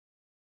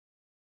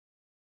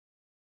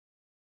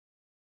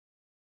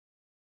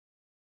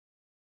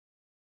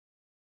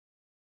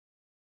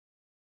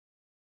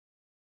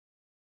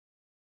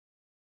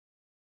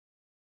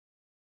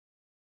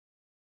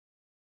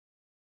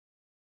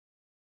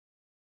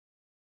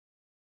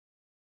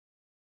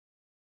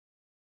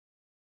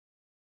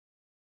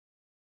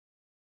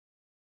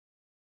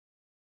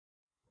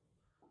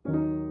Gathered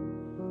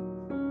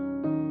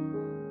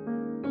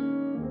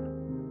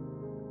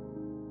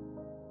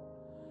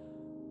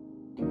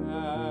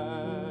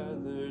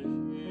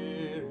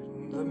here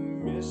in the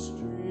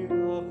mystery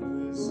of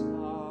this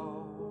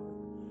hour,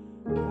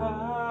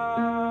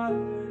 gathered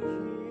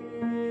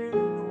here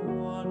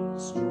in one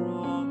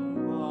strong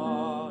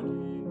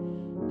body,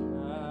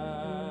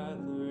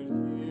 gathered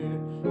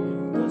here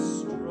in the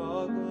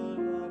struggle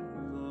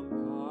and the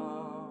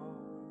power.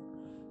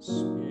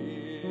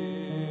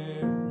 Spirit,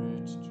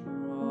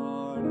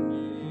 draw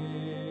near.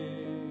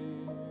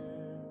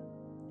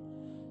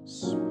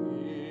 Spirit,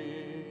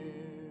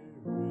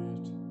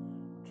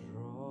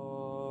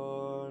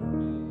 draw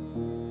near.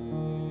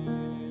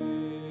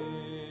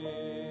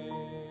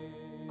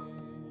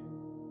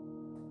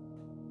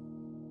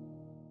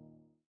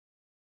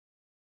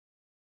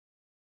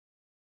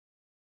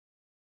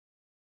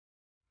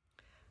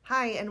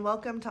 Hi, and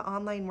welcome to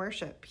online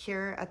worship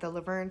here at the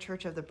Laverne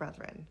Church of the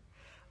Brethren.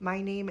 My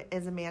name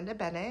is Amanda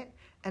Bennett,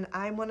 and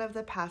I'm one of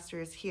the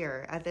pastors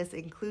here at this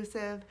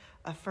inclusive,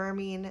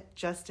 affirming,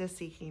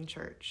 justice-seeking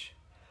church.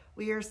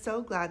 We are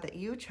so glad that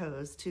you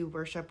chose to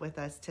worship with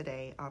us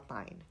today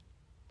online.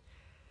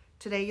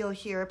 Today you'll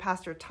hear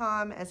Pastor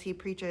Tom as he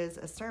preaches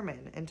a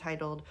sermon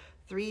entitled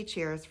 3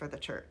 Cheers for the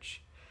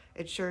Church.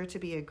 It's sure to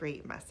be a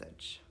great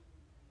message.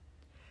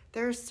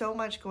 There's so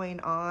much going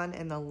on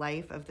in the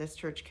life of this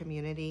church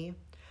community,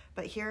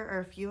 but here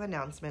are a few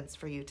announcements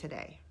for you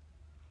today.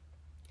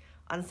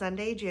 On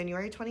Sunday,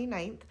 January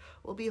 29th,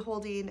 we'll be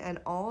holding an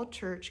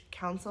all-church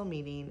council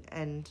meeting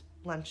and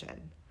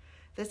luncheon.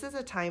 This is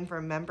a time for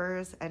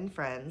members and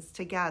friends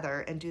to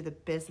gather and do the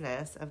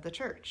business of the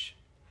church.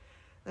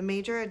 The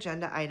major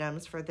agenda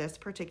items for this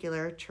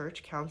particular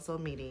church council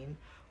meeting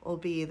will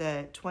be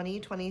the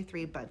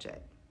 2023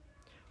 budget.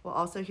 We'll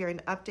also hear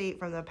an update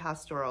from the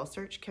Pastoral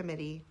Search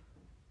Committee.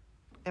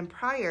 And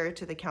prior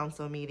to the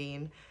council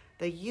meeting,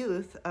 the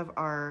youth of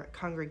our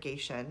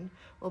congregation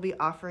will be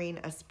offering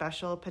a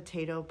special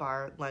potato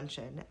bar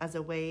luncheon as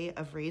a way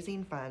of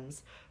raising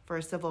funds for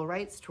a civil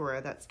rights tour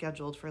that's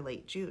scheduled for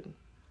late June.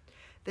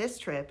 This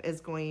trip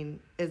is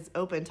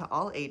open to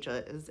all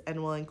ages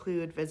and will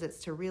include visits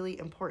to really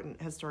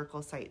important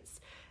historical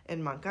sites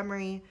in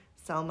Montgomery,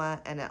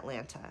 Selma, and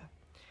Atlanta,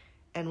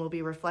 and will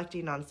be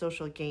reflecting on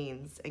social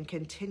gains and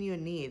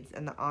continued needs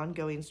in the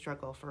ongoing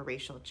struggle for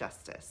racial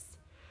justice.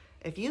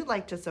 If you'd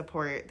like to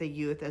support the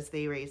youth as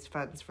they raise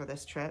funds for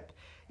this trip,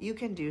 you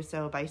can do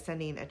so by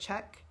sending a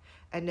check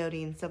and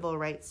noting Civil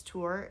Rights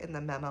Tour in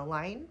the memo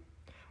line,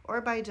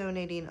 or by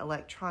donating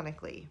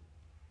electronically,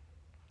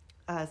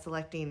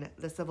 selecting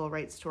the Civil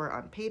Rights Tour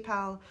on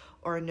PayPal,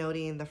 or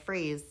noting the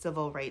phrase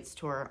Civil Rights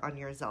Tour on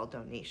your Zelle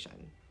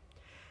donation.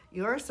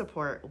 Your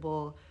support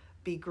will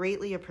be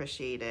greatly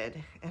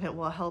appreciated, and it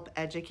will help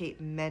educate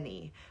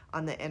many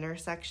on the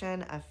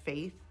intersection of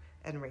faith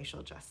and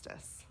racial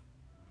justice.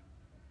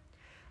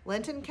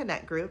 Lenten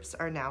Connect groups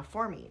are now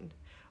forming.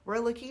 We're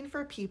looking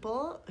for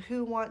people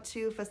who want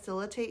to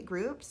facilitate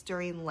groups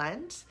during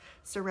Lent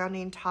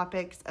surrounding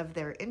topics of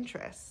their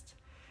interest.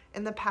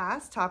 In the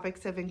past,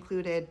 topics have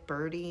included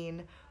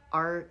birding,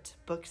 art,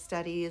 book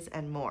studies,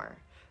 and more.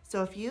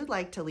 So if you'd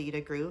like to lead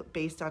a group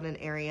based on an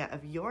area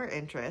of your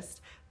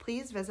interest,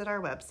 please visit our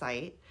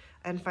website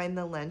and find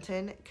the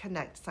Lenten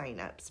Connect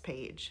signups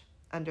page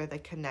under the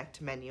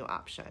Connect menu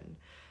option.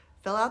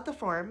 Fill out the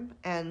form,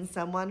 and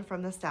someone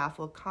from the staff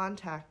will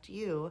contact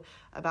you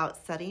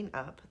about setting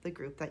up the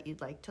group that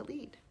you'd like to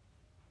lead.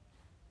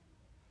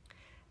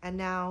 And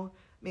now,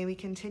 may we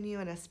continue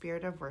in a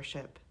spirit of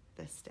worship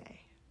this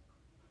day.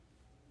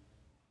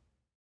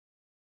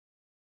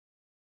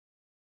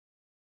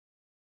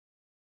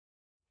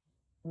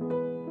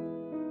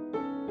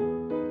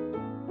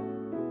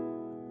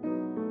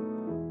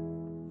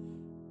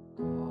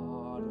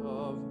 God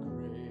of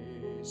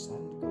grace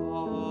and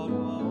God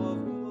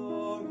of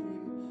glory,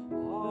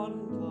 on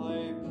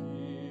thy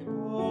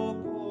people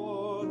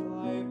pour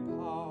thy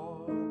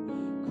power,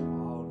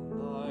 crown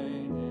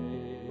thine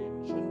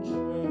ancient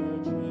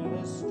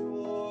church's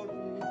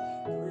story,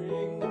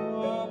 bring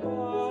her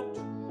back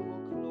to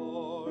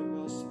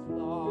glorious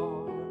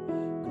flower.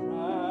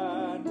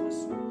 Grant us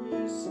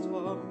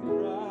wisdom,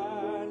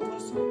 grant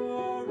us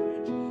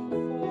courage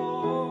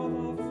for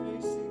the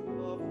facing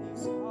of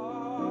this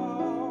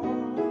hour,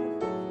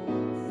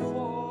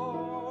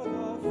 for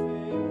the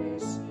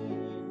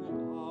facing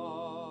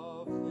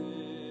of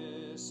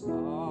this hour.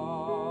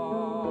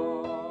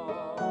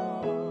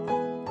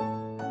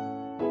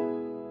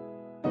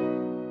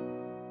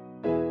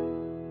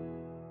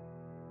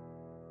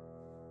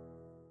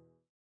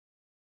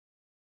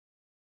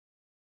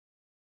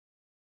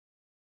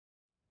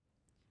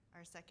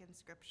 Our second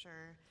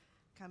scripture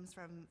comes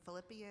from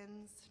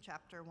Philippians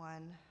chapter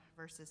 1,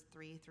 verses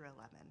 3 through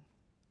 11.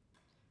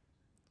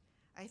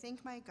 I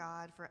thank my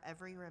God for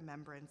every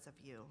remembrance of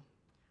you,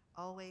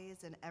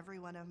 always in every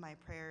one of my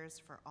prayers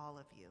for all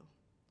of you,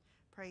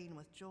 praying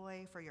with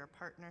joy for your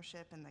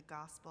partnership in the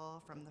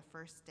gospel from the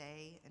first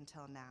day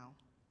until now.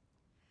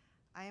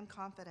 I am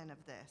confident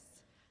of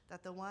this,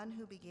 that the one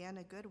who began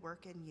a good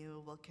work in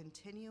you will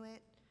continue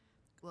it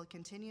will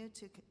continue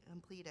to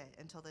complete it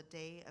until the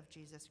day of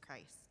Jesus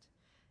Christ.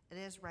 It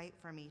is right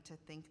for me to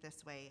think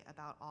this way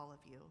about all of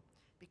you,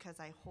 because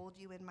I hold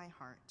you in my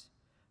heart,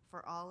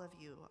 for all of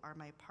you are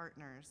my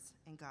partners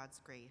in God's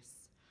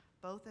grace,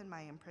 both in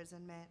my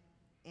imprisonment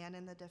and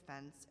in the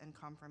defense and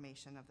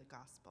confirmation of the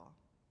gospel.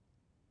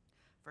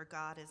 For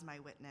God is my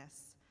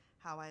witness,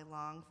 how I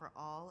long for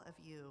all of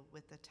you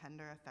with the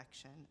tender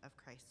affection of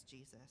Christ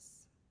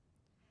Jesus.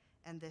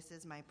 And this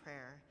is my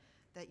prayer,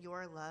 that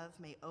your love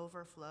may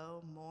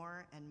overflow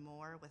more and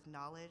more with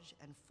knowledge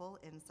and full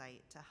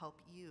insight to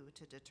help you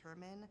to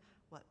determine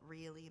what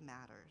really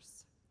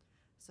matters,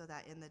 so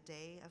that in the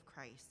day of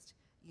Christ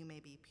you may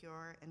be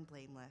pure and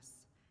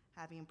blameless,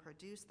 having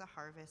produced the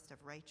harvest of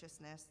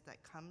righteousness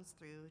that comes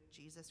through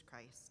Jesus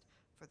Christ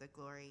for the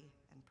glory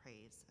and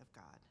praise of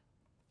God.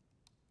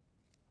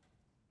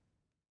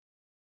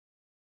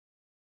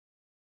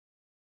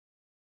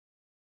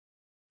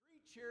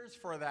 Cheers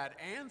for that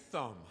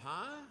anthem,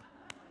 huh?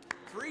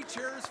 3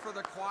 cheers for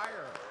the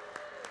choir.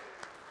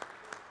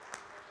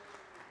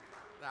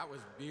 That was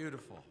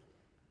beautiful.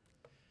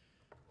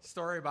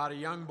 Story about a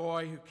young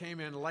boy who came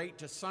in late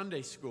to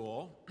Sunday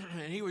school,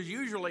 and he was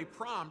usually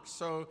prompt,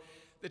 so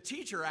the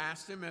teacher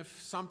asked him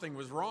if something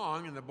was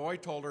wrong, and the boy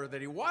told her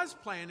that he was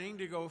planning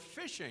to go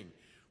fishing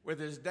with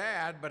his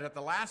dad, but at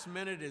the last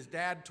minute his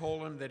dad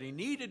told him that he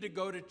needed to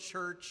go to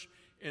church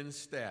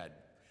instead.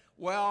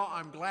 Well,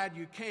 I'm glad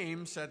you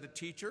came, said the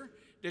teacher.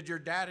 Did your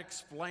dad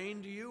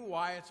explain to you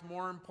why it's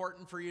more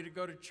important for you to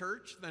go to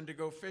church than to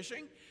go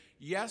fishing?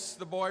 Yes,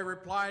 the boy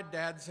replied.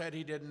 Dad said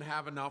he didn't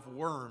have enough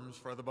worms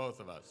for the both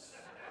of us.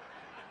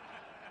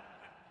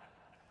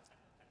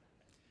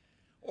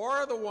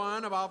 Or the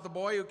one about the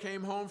boy who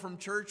came home from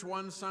church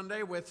one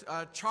Sunday with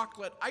a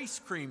chocolate ice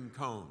cream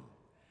cone.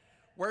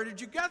 Where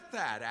did you get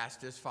that?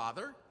 Asked his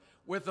father.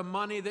 With the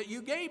money that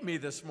you gave me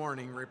this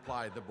morning,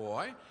 replied the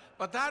boy.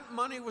 But that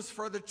money was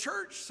for the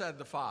church, said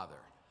the father.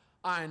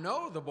 I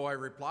know, the boy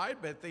replied,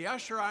 but the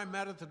usher I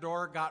met at the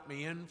door got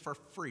me in for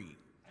free.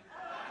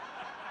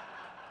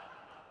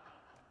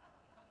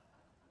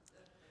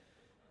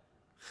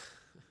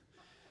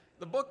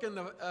 The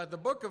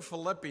book of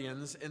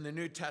Philippians in the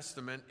New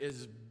Testament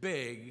is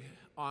big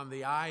on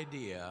the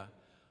idea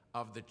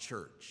of the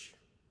church.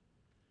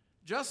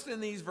 Just in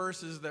these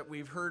verses that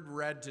we've heard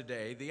read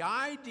today, the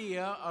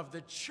idea of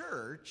the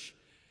church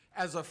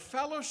as a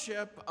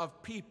fellowship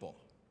of people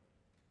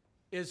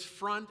is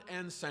front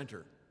and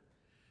center.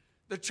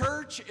 The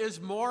church is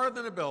more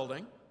than a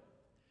building.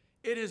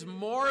 It is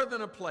more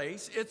than a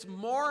place. It's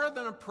more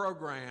than a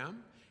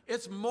program.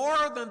 It's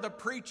more than the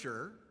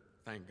preacher.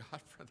 Thank God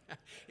for that.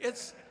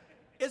 It's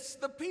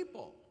the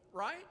people,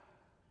 right?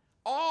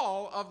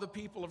 All of the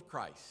people of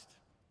Christ.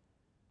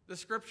 The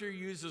scripture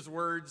uses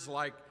words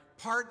like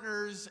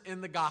partners in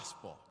the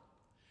gospel,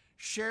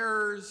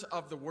 sharers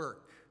of the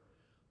work.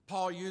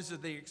 Paul uses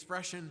the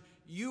expression,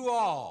 you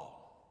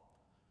all.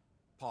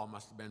 Paul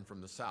must have been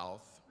from the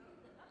South.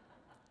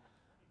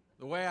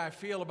 The way I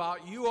feel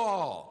about you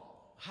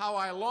all, how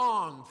I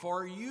long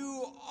for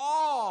you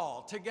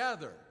all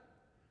together,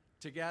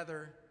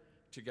 together,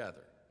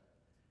 together.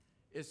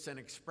 It's an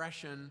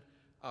expression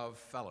of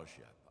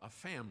fellowship, a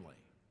family.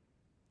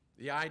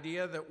 The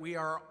idea that we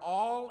are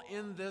all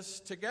in this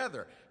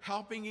together,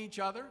 helping each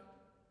other,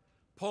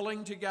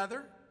 pulling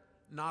together,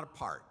 not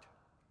apart.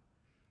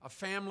 A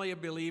family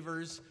of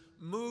believers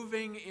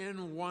moving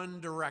in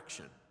one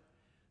direction.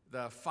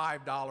 The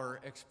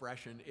 $5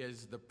 expression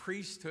is the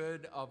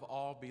priesthood of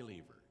all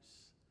believers.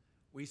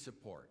 We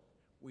support,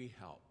 we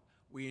help,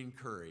 we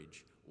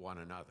encourage one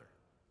another.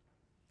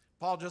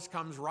 Paul just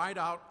comes right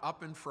out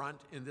up in front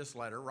in this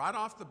letter, right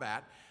off the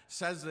bat,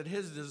 says that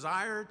his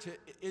desire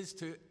is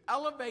to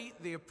elevate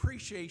the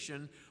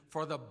appreciation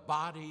for the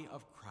body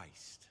of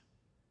Christ.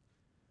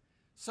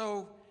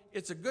 So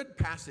it's a good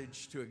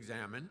passage to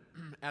examine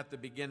at the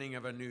beginning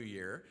of a new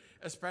year,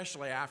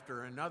 especially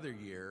after another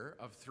year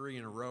of 3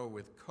 in a row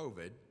with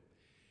COVID.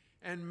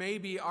 And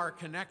maybe our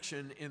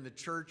connection in the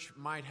church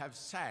might have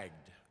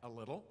sagged a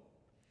little.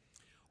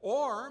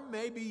 Or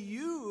maybe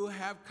you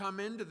have come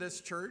into this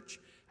church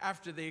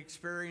after the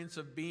experience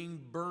of being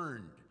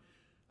burned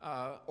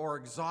or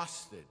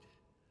exhausted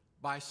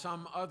by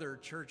some other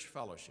church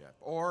fellowship,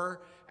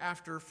 or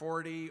after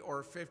 40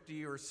 or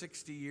 50 or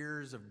 60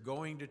 years of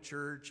going to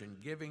church and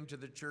giving to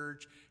the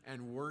church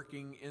and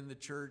working in the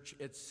church,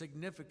 its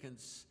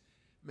significance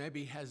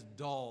maybe has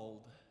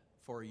dulled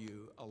for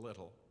you a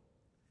little.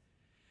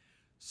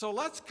 So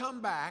let's come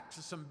back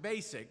to some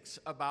basics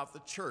about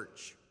the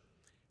church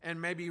and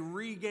maybe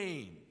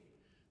regain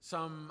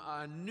some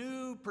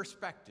new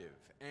perspective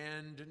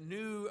and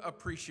new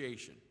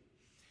appreciation.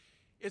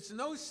 It's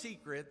no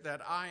secret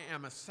that I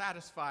am a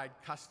satisfied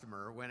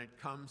customer when it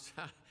comes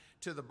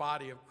to the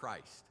body of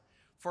Christ.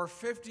 For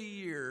 50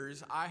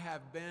 years, I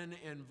have been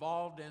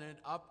involved in it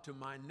up to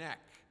my neck.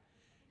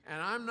 And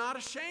I'm not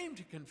ashamed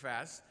to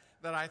confess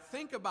that I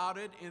think about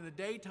it in the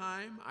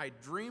daytime, I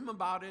dream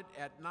about it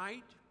at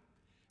night,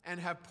 and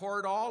have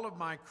poured all of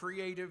my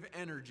creative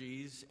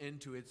energies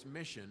into its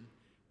mission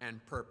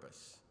and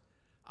purpose.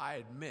 I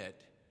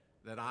admit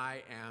that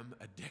I am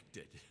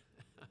addicted.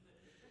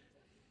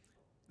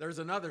 There's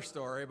another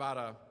story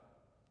about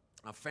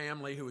a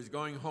family who was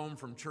going home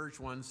from church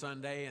one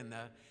Sunday, and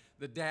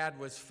the dad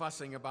was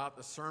fussing about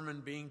the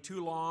sermon being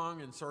too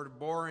long and sort of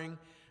boring.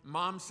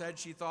 Mom said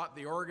she thought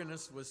the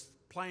organist was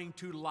playing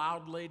too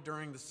loudly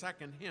during the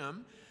second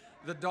hymn.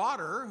 The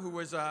daughter, who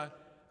was a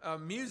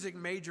music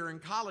major in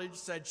college,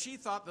 said she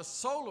thought the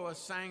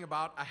soloist sang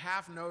about a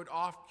half note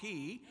off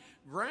key.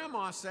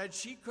 Grandma said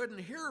she couldn't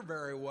hear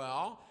very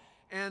well.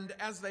 And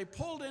as they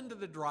pulled into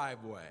the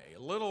driveway,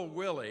 little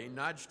Willie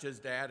nudged his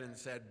dad and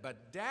said,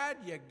 "But Dad,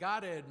 you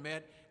gotta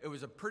admit, it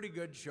was a pretty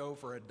good show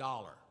for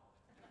 $1."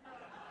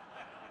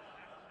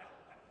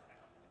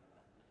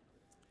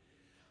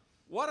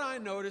 What I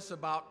notice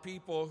about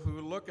people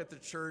who look at the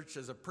church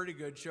as a pretty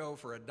good show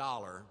for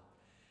 $1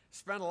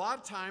 spend a lot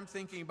of time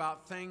thinking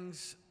about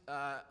things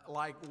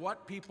like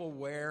what people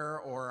wear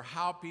or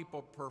how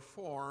people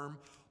perform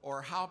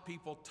or how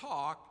people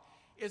talk.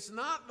 It's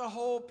not the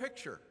whole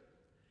picture.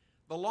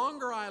 The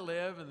longer I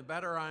live and the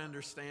better I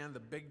understand the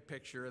big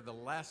picture, the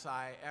less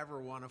I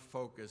ever want to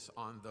focus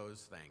on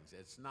those things.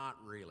 It's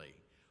not really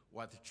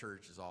what the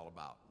church is all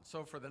about.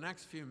 So for the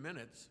next few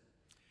minutes,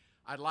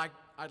 I'd like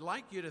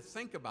you to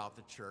think about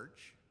the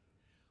church.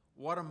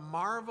 What a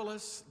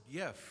marvelous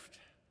gift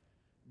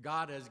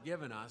God has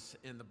given us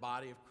in the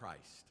body of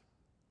Christ.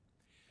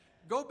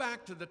 Go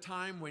back to the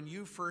time when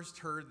you first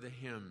heard the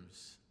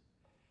hymns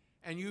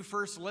and you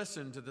first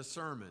listened to the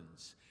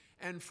sermons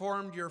and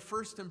formed your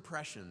first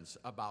impressions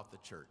about the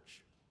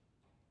church.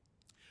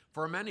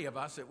 For many of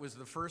us, it was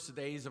the first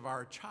days of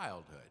our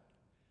childhood,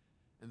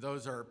 and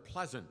those are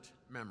pleasant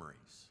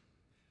memories.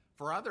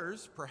 For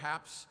others,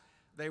 perhaps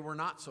they were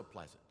not so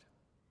pleasant.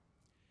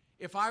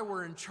 If I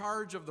were in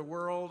charge of the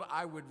world,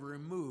 I would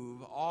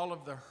remove all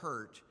of the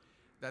hurt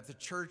that the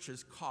church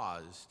has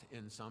caused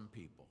in some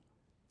people.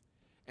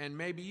 And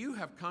maybe you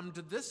have come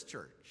to this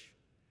church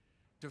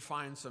to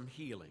find some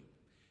healing.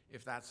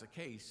 If that's the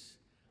case,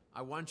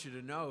 I want you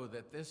to know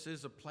that this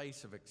is a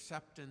place of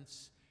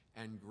acceptance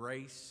and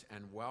grace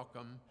and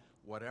welcome,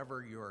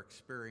 whatever your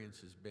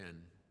experience has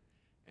been.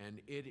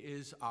 And it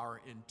is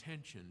our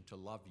intention to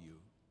love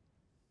you.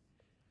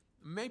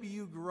 Maybe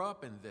you grew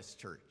up in this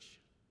church.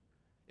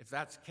 If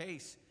that's the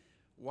case,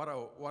 what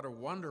a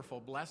wonderful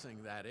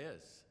blessing that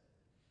is.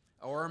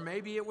 Or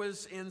maybe it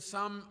was in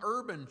some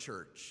urban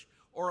church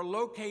or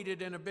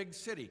located in a big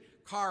city,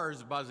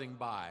 cars buzzing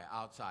by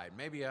outside,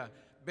 maybe a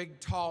big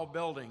tall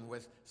building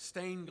with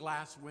stained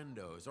glass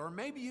windows. Or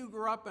maybe you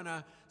grew up in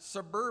a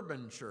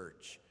suburban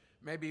church,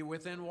 maybe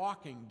within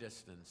walking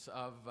distance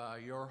of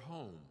your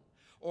home,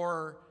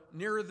 or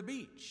near the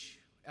beach,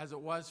 as it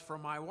was for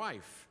my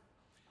wife.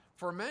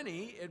 For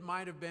many, it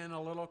might have been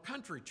a little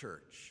country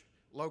church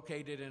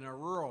located in a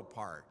rural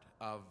part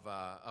of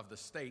the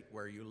state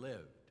where you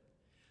lived,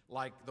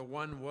 like the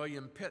one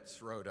William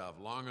Pitts wrote of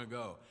long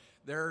ago.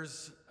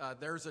 There's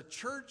a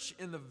church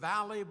in the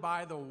valley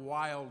by the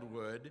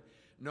wildwood,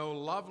 no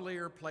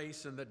lovelier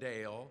place in the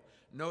dale,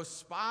 no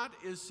spot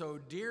is so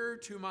dear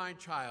to my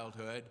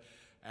childhood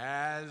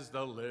as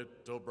the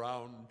little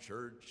brown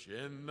church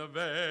in the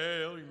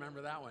vale. You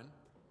remember that one,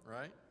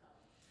 right?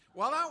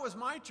 Well, that was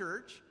my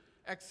church,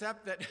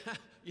 except that,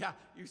 yeah,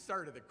 you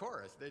started the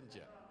chorus, didn't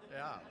you?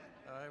 Yeah,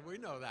 we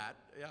know that,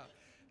 yeah.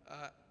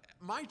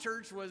 My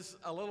church was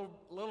a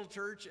little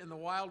church in the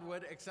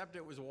wildwood, except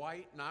it was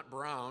white, not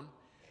brown.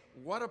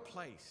 What a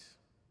place.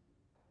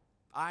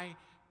 I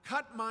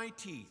cut my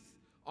teeth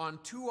on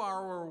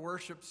 2-hour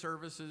worship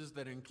services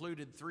that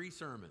included 3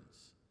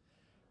 sermons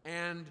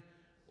and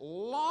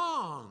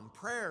long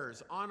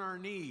prayers on our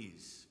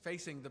knees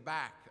facing the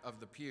back of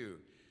the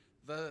pew.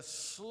 The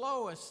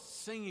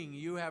slowest singing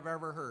you have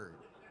ever heard.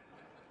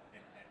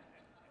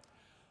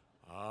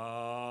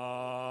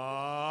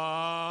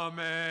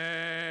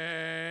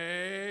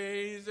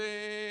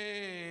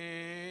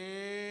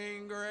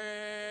 Amazing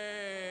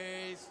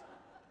grace.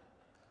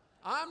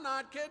 I'm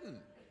not kidding.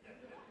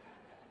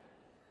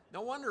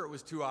 No wonder it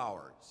was 2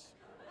 hours.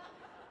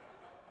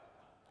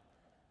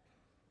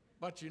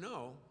 But you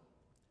know,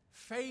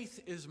 faith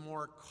is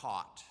more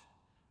caught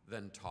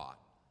than taught.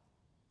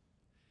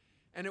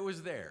 And it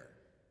was there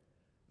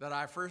that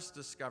I first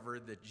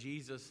discovered that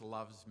Jesus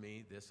loves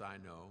me, this I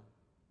know,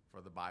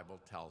 for the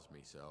Bible tells me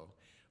so.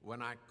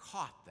 When I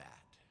caught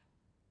that,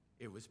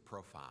 it was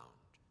profound.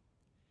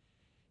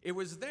 It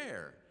was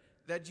there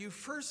that you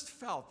first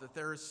felt that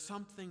there is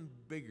something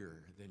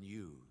bigger than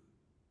you,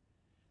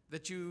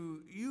 that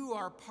you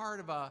are part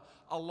of a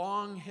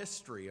long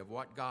history of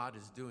what God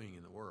is doing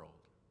in the world.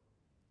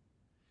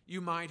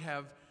 You might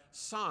have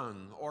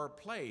sung or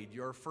played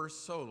your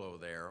first solo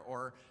there,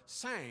 or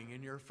sang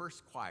in your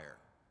first choir,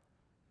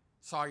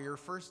 saw your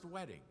first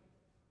wedding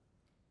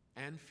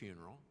and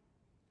funeral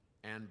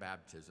and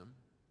baptism.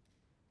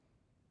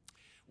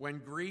 When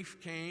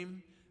grief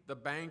came, the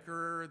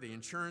banker, the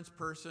insurance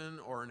person,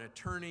 or an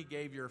attorney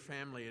gave your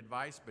family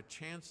advice, but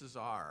chances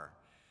are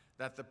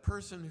that the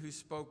person who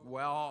spoke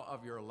well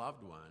of your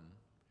loved one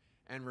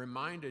and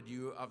reminded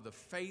you of the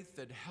faith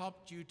that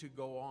helped you to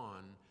go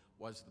on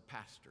was the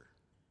pastor.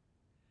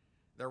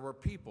 There were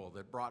people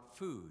that brought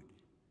food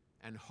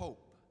and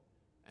hope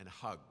and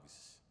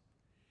hugs.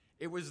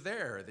 It was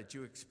there that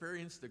you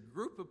experienced a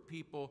group of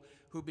people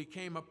who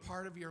became a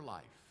part of your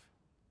life.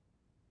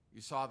 You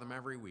saw them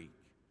every week,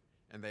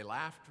 and they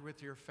laughed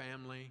with your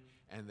family,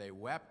 and they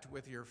wept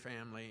with your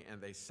family,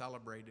 and they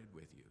celebrated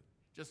with you.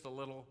 Just a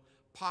little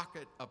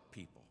pocket of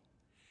people.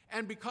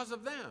 And because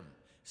of them,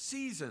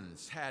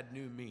 seasons had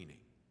new meaning.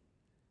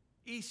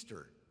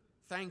 Easter,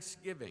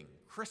 Thanksgiving,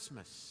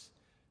 Christmas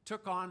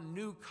took on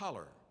new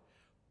color.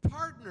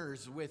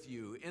 Partners with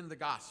you in the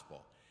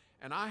gospel.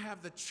 And I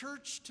have the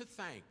church to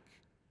thank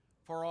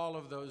for all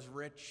of those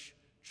rich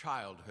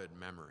childhood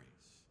memories.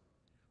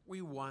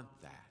 We want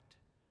that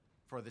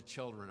for the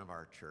children of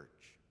our church.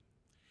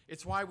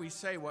 It's why we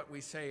say what we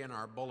say in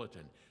our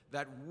bulletin,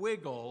 that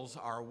wiggles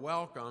are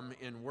welcome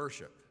in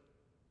worship.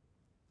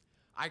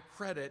 I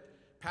credit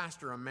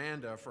Pastor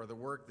Amanda for the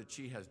work that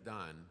she has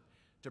done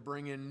to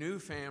bring in new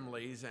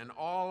families and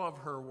all of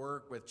her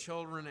work with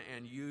children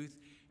and youth,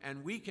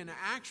 and we can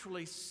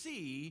actually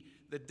see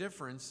the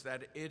difference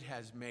that it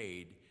has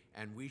made,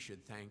 and we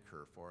should thank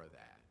her for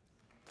that.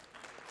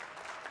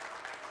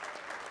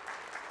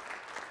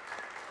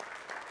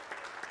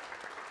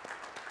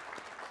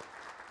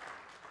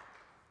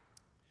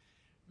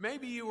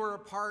 Maybe you were a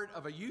part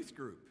of a youth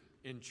group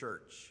in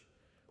church.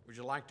 Would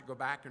you like to go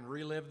back and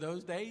relive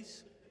those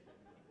days?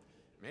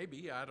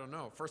 Maybe, I don't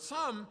know. For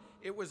some,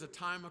 it was a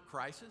time of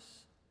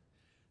crisis.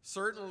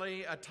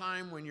 Certainly a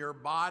time when your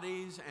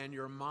bodies and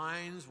your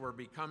minds were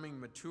becoming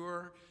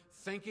mature,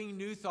 thinking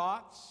new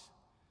thoughts.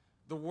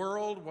 The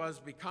world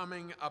was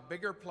becoming a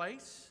bigger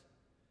place,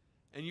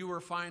 and you were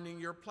finding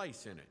your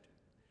place in it.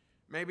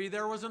 Maybe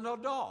there was an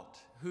adult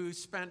who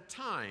spent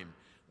time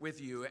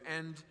with you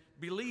and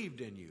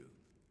believed in you.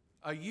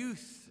 A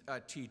youth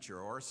teacher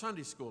or a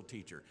Sunday school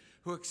teacher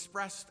who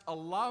expressed a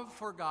love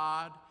for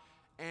God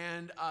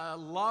and a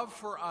love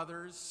for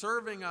others,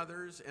 serving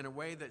others in a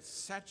way that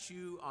sets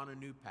you on a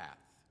new path.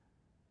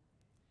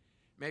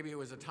 Maybe it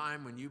was a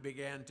time when you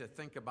began to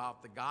think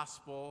about the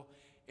gospel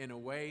in a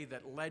way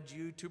that led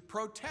you to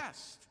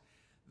protest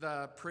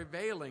the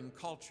prevailing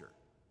culture.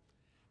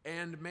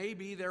 And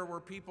maybe there were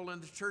people in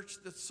the church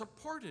that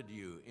supported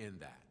you in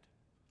that.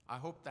 I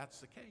hope that's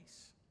the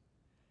case.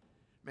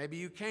 Maybe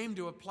you came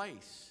to a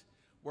place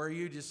where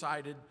you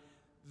decided,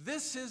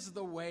 this is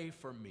the way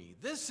for me.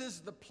 This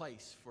is the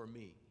place for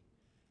me.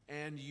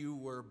 And you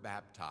were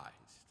baptized.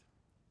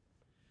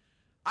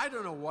 I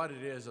don't know what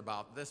it is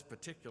about this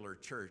particular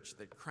church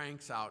that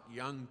cranks out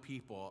young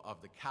people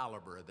of the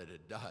caliber that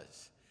it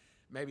does.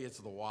 Maybe it's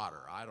the water,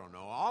 I don't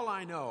know. All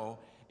I know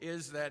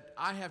is that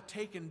I have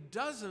taken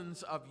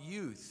dozens of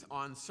youth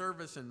on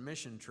service and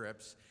mission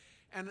trips,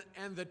 and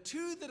the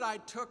two that I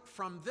took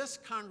from this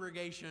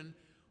congregation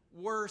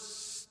were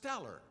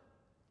stellar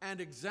and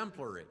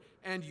exemplary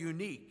and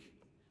unique,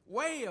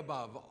 way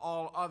above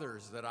all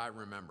others that I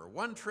remember.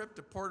 One trip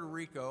to Puerto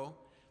Rico,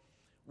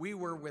 we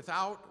were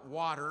without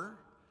water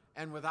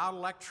and without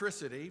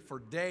electricity for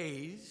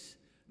days,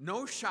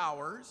 no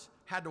showers,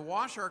 had to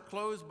wash our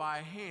clothes by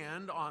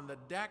hand on the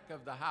deck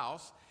of the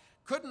house,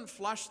 couldn't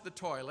flush the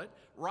toilet,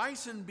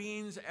 rice and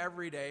beans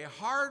every day,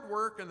 hard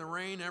work in the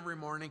rain every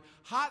morning,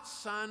 hot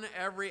sun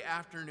every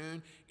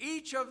afternoon.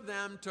 Each of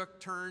them took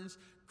turns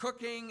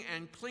cooking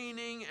and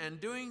cleaning and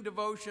doing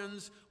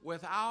devotions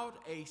without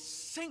a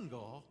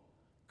single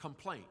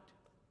complaint.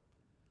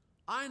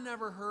 I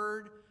never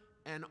heard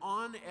an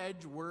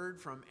on-edge word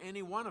from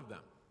any one of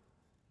them.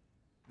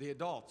 The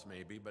adults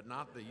maybe, but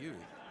not the youth.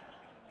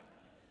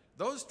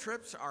 Those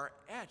trips are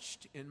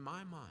etched in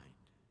my mind.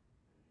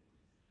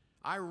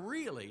 I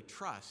really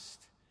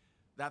trust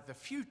that the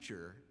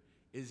future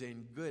is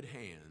in good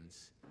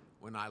hands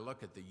when I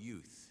look at the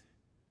youth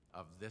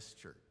of this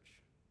church.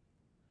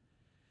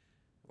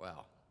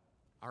 Well,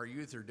 our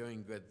youth are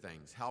doing good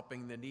things,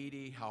 helping the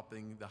needy,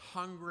 helping the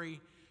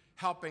hungry,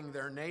 helping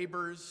their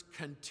neighbors,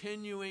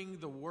 continuing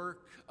the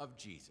work of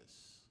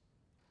Jesus.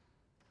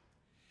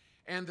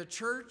 And the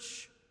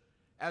church,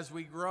 as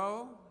we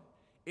grow,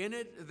 in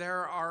it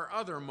there are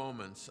other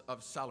moments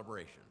of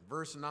celebration.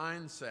 Verse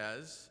 9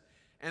 says,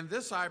 "And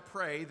this I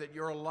pray, that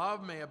your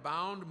love may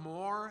abound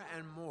more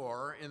and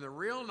more in the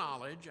real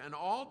knowledge and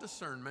all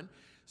discernment,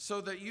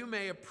 so that you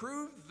may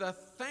approve the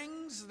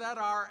things that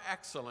are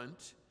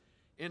excellent,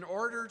 in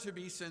order to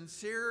be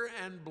sincere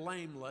and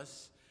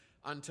blameless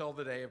until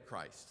the day of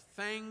Christ."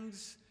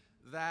 Things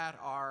that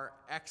are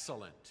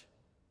excellent.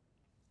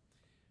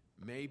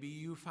 Maybe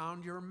you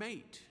found your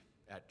mate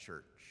at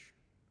church,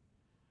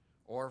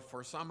 or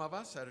for some of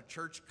us at a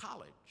church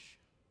college.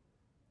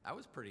 That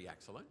was pretty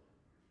excellent.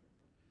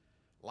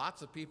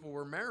 Lots of people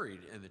were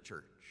married in the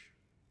church.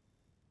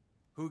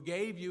 Who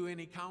gave you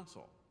any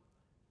counsel?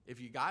 If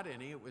you got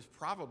any, it was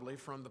probably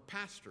from the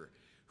pastor.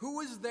 Who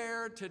was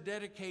there to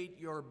dedicate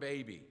your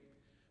baby?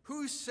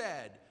 Who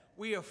said,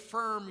 "We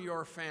affirm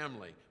your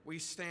family. We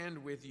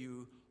stand with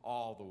you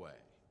all the way"?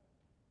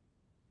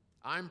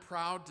 I'm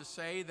proud to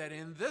say that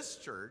in this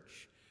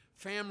church,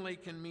 family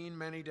can mean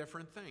many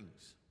different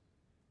things.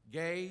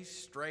 Gay,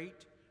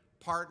 straight,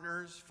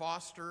 partners,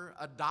 foster,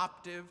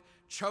 adoptive,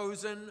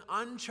 chosen,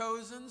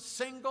 unchosen,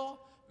 single,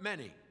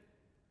 many.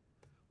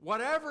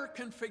 Whatever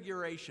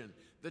configuration,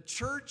 the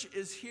church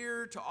is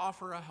here to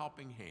offer a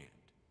helping hand,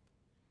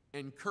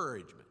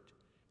 encouragement,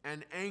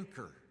 an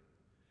anchor.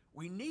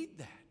 We need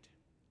that.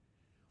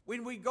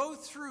 When we go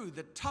through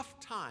the tough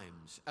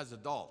times as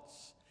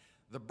adults,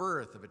 the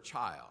birth of a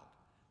child,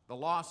 the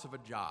loss of a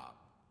job,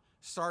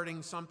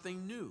 starting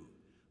something new,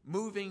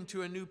 moving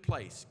to a new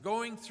place,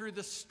 going through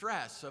the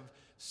stress of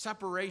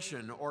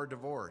separation or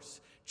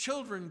divorce,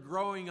 children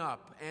growing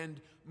up and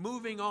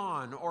moving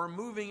on or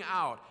moving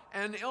out,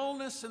 an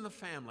illness in the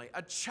family,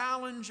 a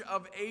challenge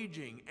of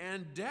aging,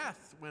 and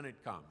death when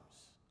it comes.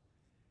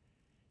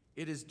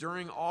 It is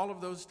during all of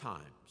those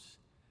times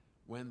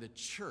when the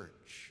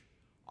church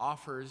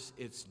offers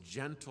its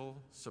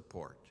gentle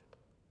support.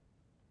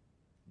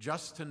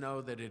 Just to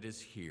know that it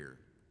is here,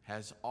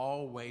 has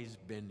always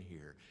been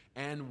here,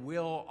 and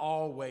will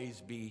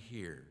always be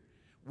here.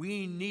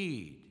 We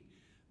need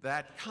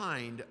that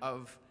kind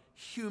of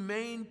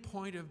humane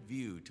point of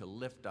view to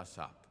lift us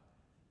up.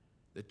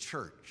 The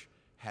church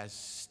has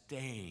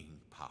staying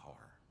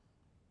power.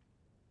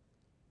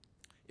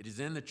 It is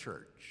in the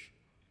church,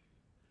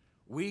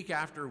 week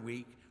after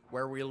week,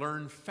 where we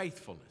learn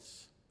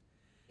faithfulness.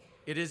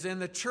 It is in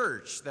the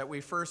church that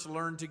we first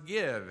learn to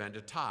give and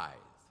to tithe.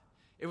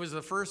 It was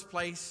the first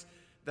place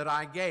that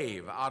I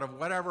gave out of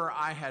whatever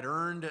I had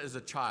earned as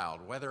a child,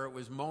 whether it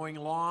was mowing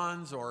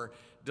lawns or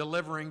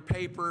delivering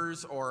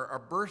papers or a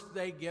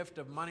birthday gift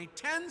of money.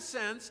 10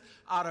 cents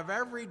out of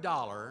every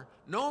dollar,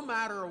 no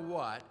matter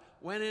what,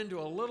 went into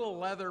a little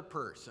leather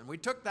purse. And we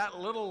took that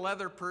little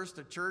leather purse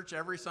to church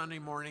every Sunday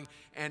morning,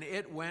 and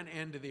it went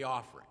into the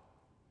offering,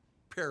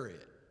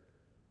 period,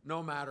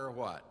 no matter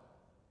what.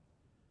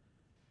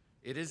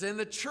 It is in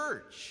the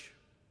church,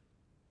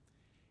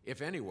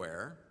 if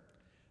anywhere,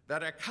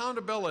 that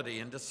accountability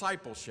and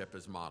discipleship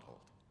is modeled,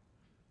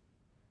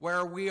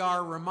 where we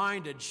are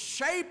reminded,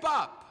 shape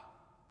up,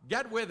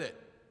 get with it.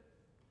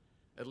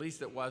 At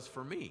least it was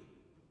for me.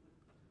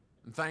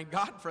 And thank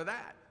God for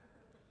that.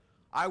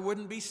 I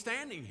wouldn't be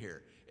standing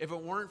here if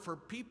it weren't for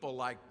people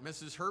like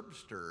Mrs.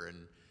 Herbster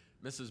and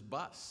Mrs.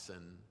 Buss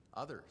and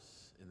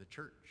others in the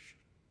church.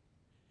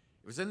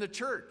 It was in the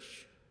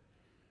church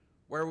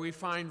where we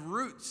find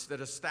roots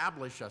that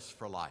establish us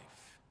for life.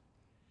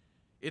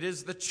 It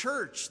is the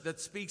church that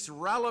speaks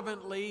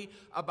relevantly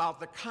about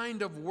the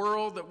kind of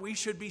world that we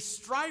should be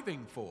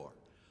striving for,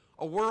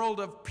 a world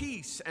of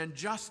peace and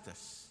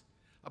justice,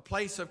 a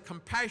place of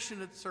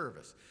compassionate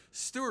service,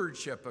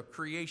 stewardship of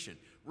creation,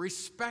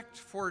 respect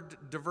for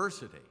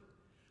diversity,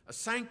 a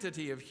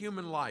sanctity of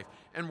human life,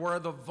 and where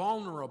the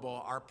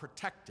vulnerable are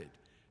protected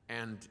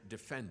and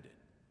defended.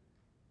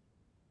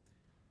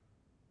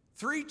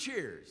 3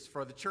 cheers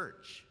for the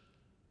church.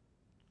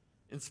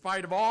 In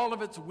spite of all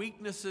of its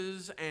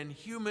weaknesses and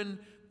human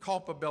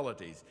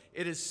culpabilities,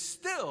 it is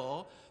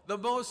still the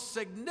most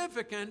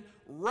significant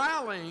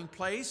rallying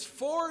place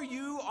for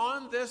you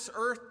on this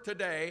earth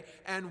today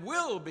and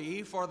will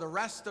be for the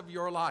rest of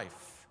your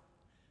life.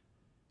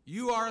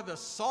 You are the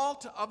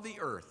salt of the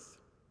earth,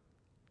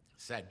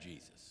 said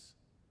Jesus.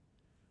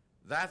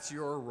 That's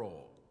your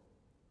role.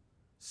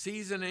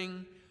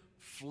 Seasoning,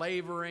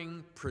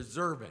 flavoring,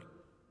 preserving.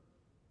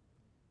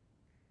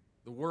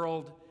 The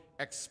world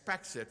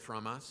expects it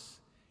from us,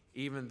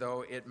 even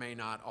though it may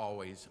not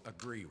always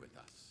agree with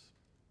us.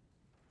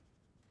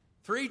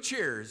 3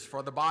 cheers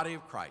for the body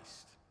of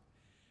Christ.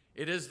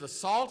 It is the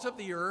salt of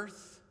the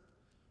earth,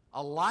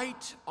 a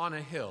light on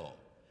a hill,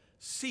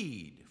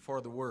 seed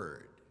for the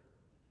word.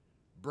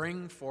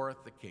 Bring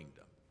forth the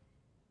kingdom.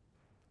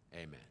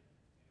 Amen.